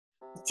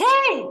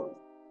Tay,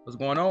 What's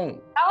going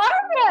on? how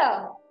are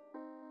you?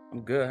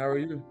 I'm good. How are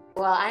you?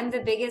 Well, I'm the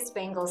biggest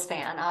Bengals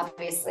fan,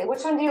 obviously.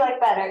 Which one do you like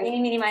better?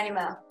 Eeny, meeny, miny,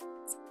 mo.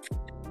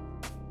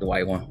 The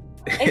white one.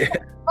 Is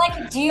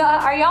like,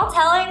 are y'all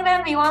telling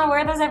them you want to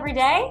wear those every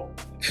day?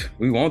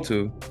 We want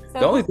to. The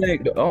So, only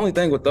thing, the only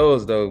thing with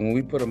those though, when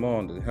we put them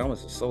on, the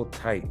helmets are so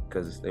tight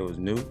because it was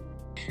new.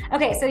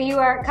 okay, so you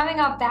are coming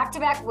off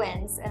back-to-back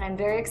wins, and I'm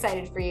very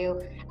excited for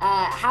you.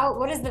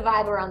 What is the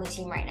vibe around the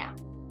team right now?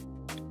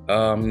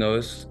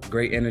 It's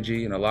great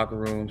energy in the locker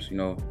rooms.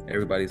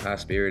 Everybody's high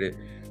spirited.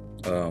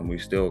 We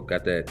still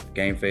got that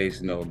game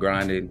face,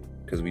 grinding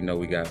because we know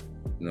we got,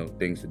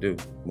 things to do,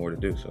 more to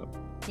do. So.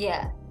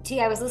 Yeah. T,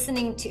 I was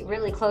listening to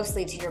really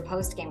closely to your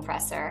post-game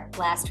presser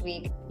last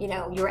week. You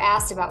know, you were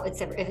asked about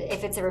if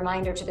it's a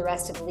reminder to the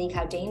rest of the league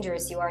how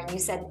dangerous you are, and you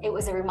said it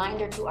was a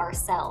reminder to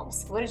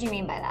ourselves. What did you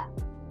mean by that?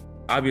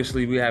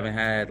 Obviously, we haven't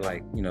had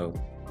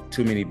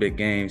too many big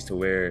games to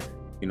where,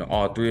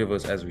 all three of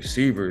us as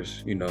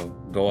receivers,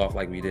 go off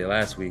like we did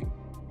last week.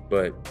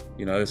 But,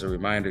 it's a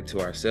reminder to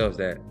ourselves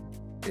that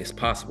it's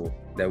possible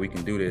that we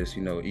can do this,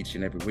 each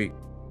and every week.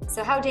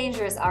 So how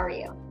dangerous are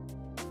you?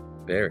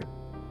 Very.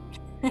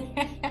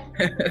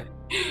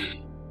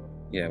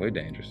 Yeah, we're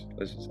dangerous.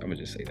 I'm gonna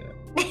just say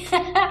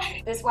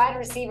that. This wide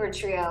receiver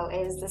trio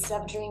is the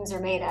stuff dreams are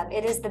made of.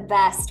 It is the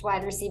best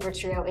wide receiver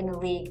trio in the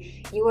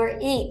league. You are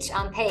each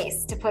on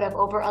pace to put up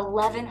over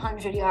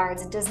 1,100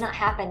 yards. It does not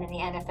happen in the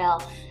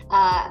NFL.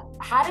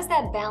 How does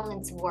that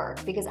balance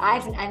work? Because I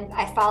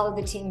follow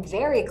the team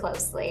very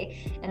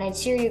closely, and I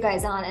cheer you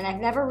guys on, and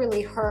I've never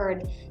really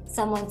heard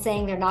someone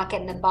saying they're not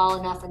getting the ball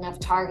enough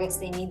targets,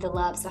 they need the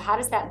love. So how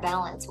does that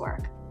balance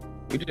work?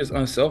 We're just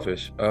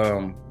unselfish.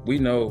 We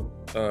know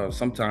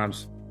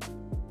sometimes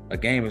a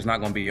game is not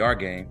going to be our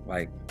game.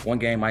 Like one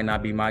game might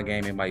not be my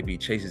game, it might be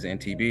Chase's and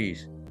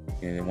TB's.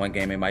 And in one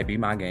game it might be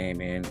my game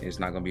and it's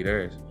not going to be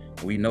theirs.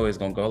 We know it's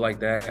going to go like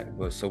that,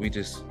 but so we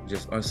just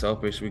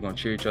unselfish. We're going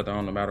to cheer each other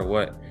on no matter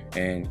what.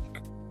 And,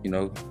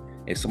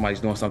 if somebody's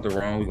doing something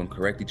wrong, we're going to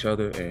correct each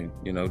other and,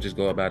 just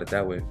go about it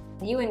that way.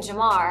 You and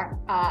Jamar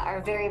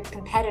are very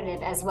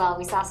competitive as well.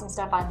 We saw some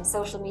stuff on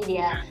social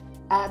media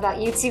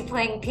about you two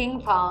playing ping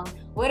pong.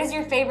 What is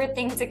your favorite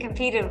thing to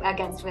compete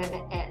against with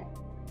it in?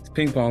 It's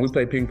ping pong. We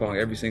play ping pong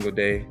every single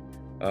day.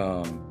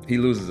 He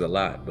loses a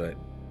lot, but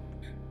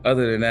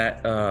other than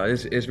that,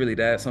 it's really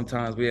that.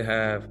 Sometimes we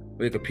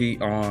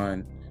compete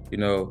on,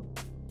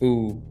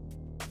 who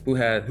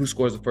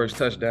scores the first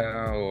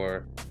touchdown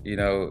or,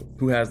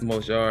 who has the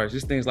most yards,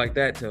 just things like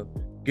that to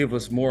give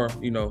us more,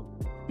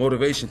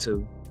 motivation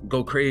to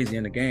go crazy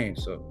in the game.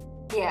 So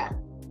yeah.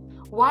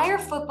 Why are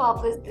football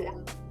players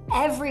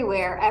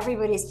everywhere?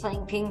 Everybody's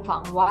playing ping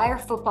pong. Why are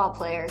football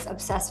players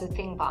obsessed with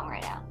ping pong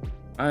right now?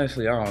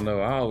 Honestly, I don't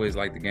know. I always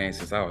liked the game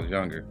since I was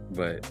younger,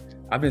 but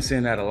I've been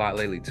seeing that a lot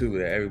lately too,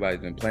 that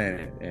everybody's been playing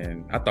it.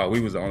 And I thought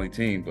we was the only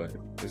team, but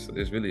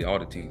it's really all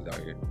the teams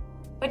out here.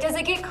 But does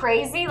it get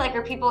crazy? Like,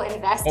 are people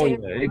invested? Oh yeah,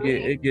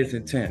 it gets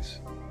intense.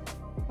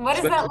 What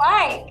is that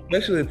like?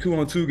 Especially the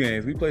 2-on-2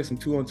 games. We play some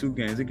 2-on-2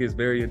 games. It gets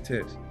very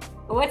intense.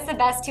 What's the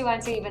best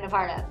 2-on-2 you've been a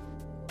part of?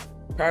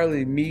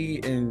 Probably me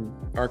and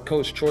our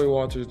coach Troy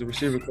Walters, the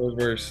receiver coach,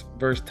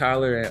 versus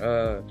Tyler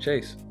and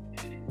Chase.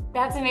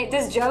 That's amazing.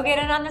 Does Joe get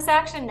in on this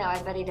action? No,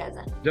 I bet he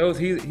doesn't.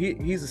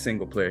 He's a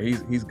single player.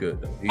 He's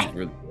good though. He's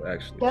really good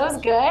actually. Joe's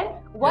good?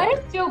 What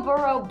is Joe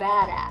Burrow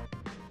bad at?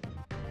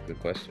 Good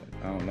question.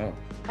 I don't know.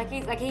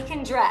 He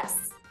can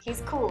dress.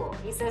 He's cool.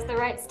 He says the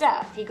right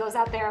stuff. He goes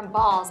out there and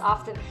balls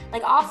off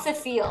the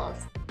field.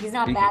 He's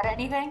not bad at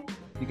anything.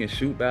 He can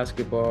shoot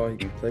basketball. He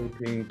can play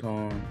ping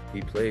pong.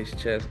 He plays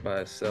chess by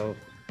himself.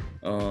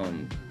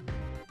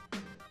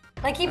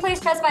 He plays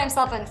chess by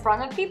himself in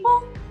front of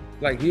people?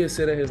 He'll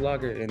sit at his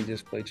locker and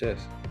just play chess,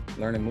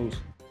 learning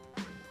moves.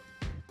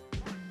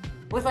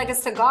 With a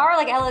cigar,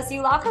 like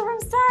LSU locker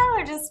room style,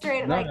 or just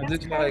straight no,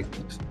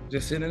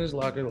 just sitting in his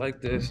locker like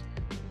this,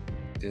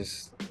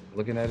 just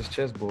looking at his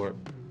chessboard.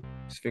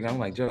 Just figuring, I'm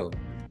like, Joe,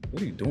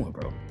 what are you doing,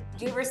 bro?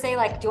 Do you ever say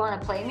do you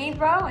want to play me,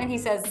 bro? And he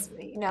says,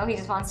 no, he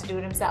just wants to do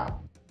it himself.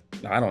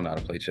 No, I don't know how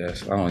to play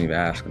chess. I don't even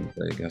ask him to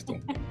play against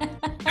him.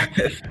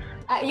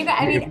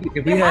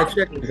 If we had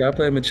checkers, I'd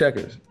play him in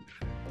checkers.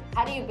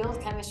 How do you build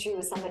chemistry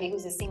with somebody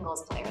who's a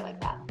singles player like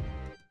that?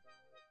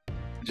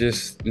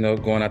 Just,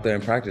 going out there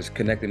and practice,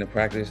 connecting to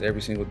practice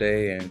every single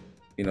day and,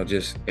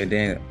 and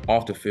then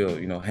off the field,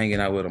 hanging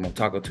out with him on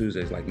Taco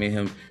Tuesdays. Like me,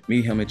 him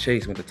and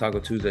Chase went to Taco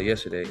Tuesday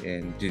yesterday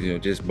and,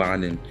 just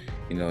bonding,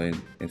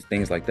 and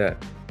things like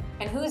that.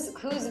 And who's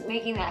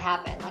making that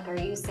happen? Are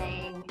you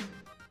saying,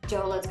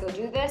 Joe, let's go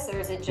do this? Or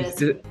is it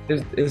just...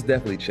 It's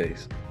definitely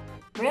Chase.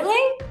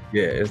 Really?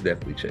 Yeah, it's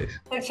definitely Chase.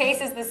 So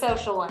Chase is the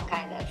social one,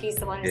 kind of. He's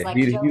the one who's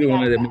he's the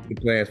one that makes the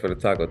plans for the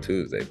Taco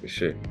Tuesday, for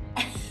sure.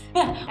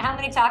 How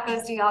many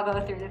tacos do y'all go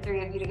through, the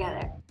three of you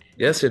together?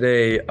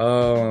 Yesterday,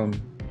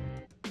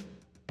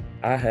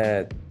 I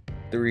had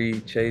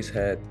 3, Chase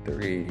had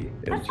 3.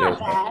 That's not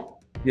bad.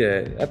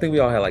 Yeah, I think we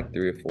all had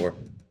 3 or 4.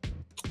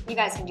 You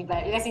guys can do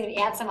better. You guys need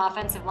to add some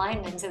offensive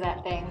linemen to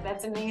that thing.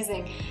 That's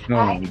amazing. No.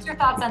 What's your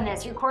thoughts on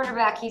this? Your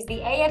quarterback, he's the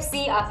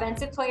AFC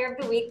Offensive Player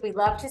of the Week. We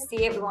love to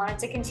see it. We want it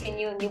to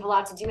continue, and you have a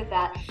lot to do with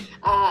that.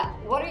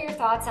 What are your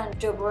thoughts on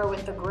Joe Burrow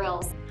with the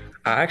grills?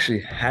 I actually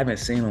haven't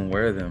seen him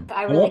wear them.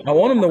 I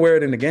want him to wear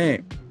it in the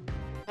game.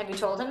 Have you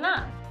told him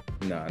that?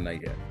 No,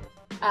 not yet.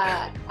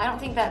 I don't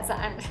think that's.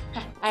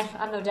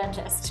 I'm no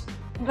dentist.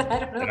 But I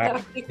don't know if that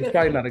would be good. It's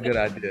probably not a good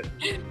idea.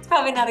 It's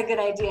probably not a good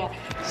idea.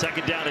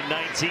 2nd down and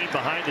 19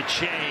 behind the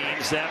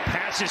chains. That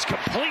pass is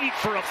complete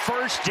for a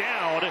first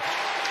down.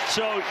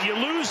 So you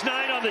lose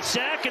 9 on the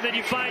sack, and then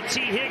you find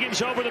Tee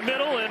Higgins over the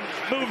middle and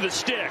move the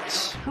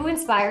sticks. Who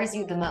inspires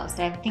you the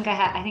most? I think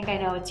I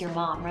know it's your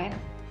mom, right?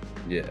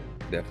 Yeah,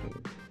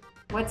 definitely.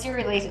 What's your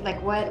relation?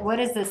 Like, what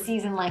is the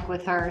season like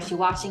with her? Is she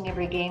watching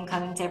every game,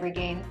 coming to every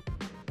game?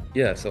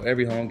 Yeah, so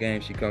every home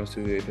game she comes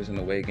to. If it's an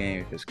away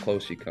game, if it's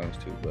close, she comes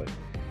to. But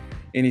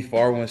any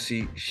far ones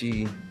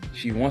she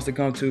wants to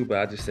come to, but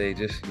I just say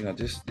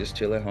just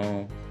chill at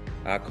home.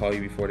 I'll call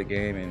you before the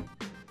game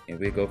and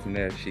we'll go from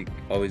there. She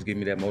always give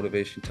me that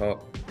motivation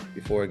talk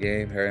before a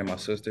game, her and my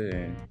sister,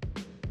 and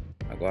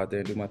I go out there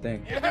and do my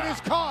thing. And it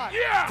is caught.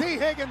 Yeah. Tee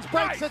Higgins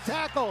breaks the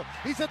tackle.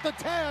 He's at the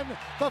 10,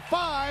 the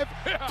 5,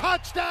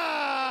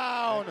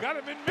 touchdown. Got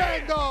him in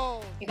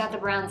Bengals. You got the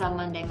Browns on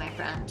Monday, my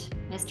friend,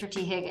 Mr.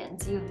 Tee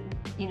Higgins.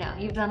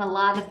 You've done a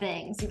lot of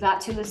things. You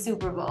got to the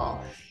Super Bowl.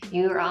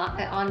 You're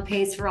on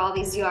pace for all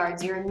these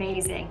yards. You're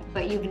amazing,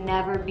 but you've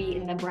never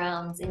beaten the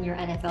Browns in your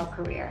NFL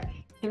career.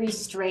 3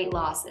 straight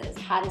losses.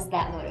 How does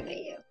that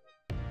motivate you?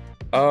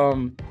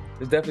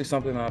 It's definitely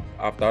something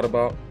I've thought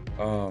about.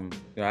 I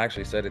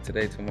actually said it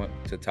today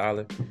to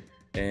Tyler,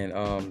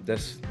 and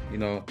that's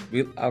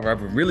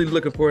I'm really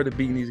looking forward to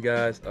beating these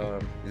guys.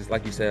 Just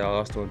like you said, I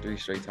lost to them 3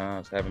 straight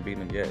times. Haven't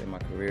beaten them yet in my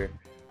career.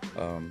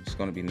 It's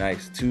going to be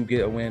nice to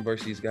get a win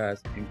versus these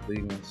guys in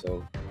Cleveland.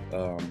 So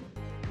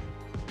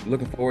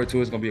looking forward to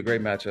it. It's going to be a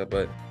great matchup,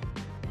 but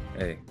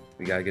hey,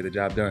 we got to get the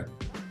job done.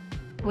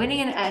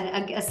 Winning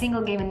a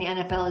single game in the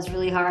NFL is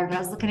really hard, but I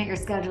was looking at your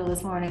schedule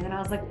this morning and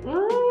I was like,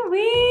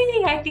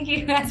 ooh-wee, I think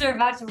you guys are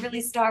about to really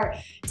start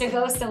to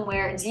go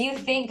somewhere. Does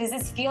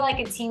this feel like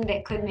a team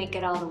that could make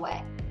it all the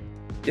way?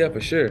 Yeah,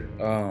 for sure.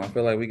 I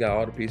feel like we got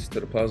all the pieces to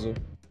the puzzle.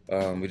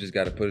 We just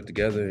got to put it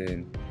together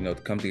and,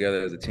 come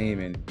together as a team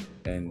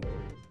and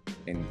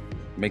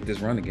make this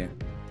run again.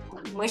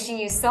 I'm wishing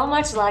you so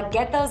much luck.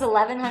 Get those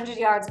 1,100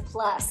 yards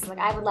plus. Like,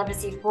 I would love to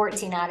see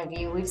 14 out of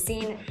you. We've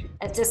seen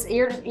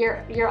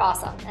you're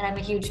awesome, and I'm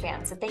a huge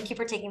fan. So thank you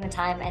for taking the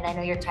time. And I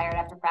know you're tired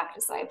after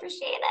practice, so I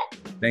appreciate it.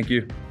 Thank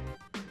you.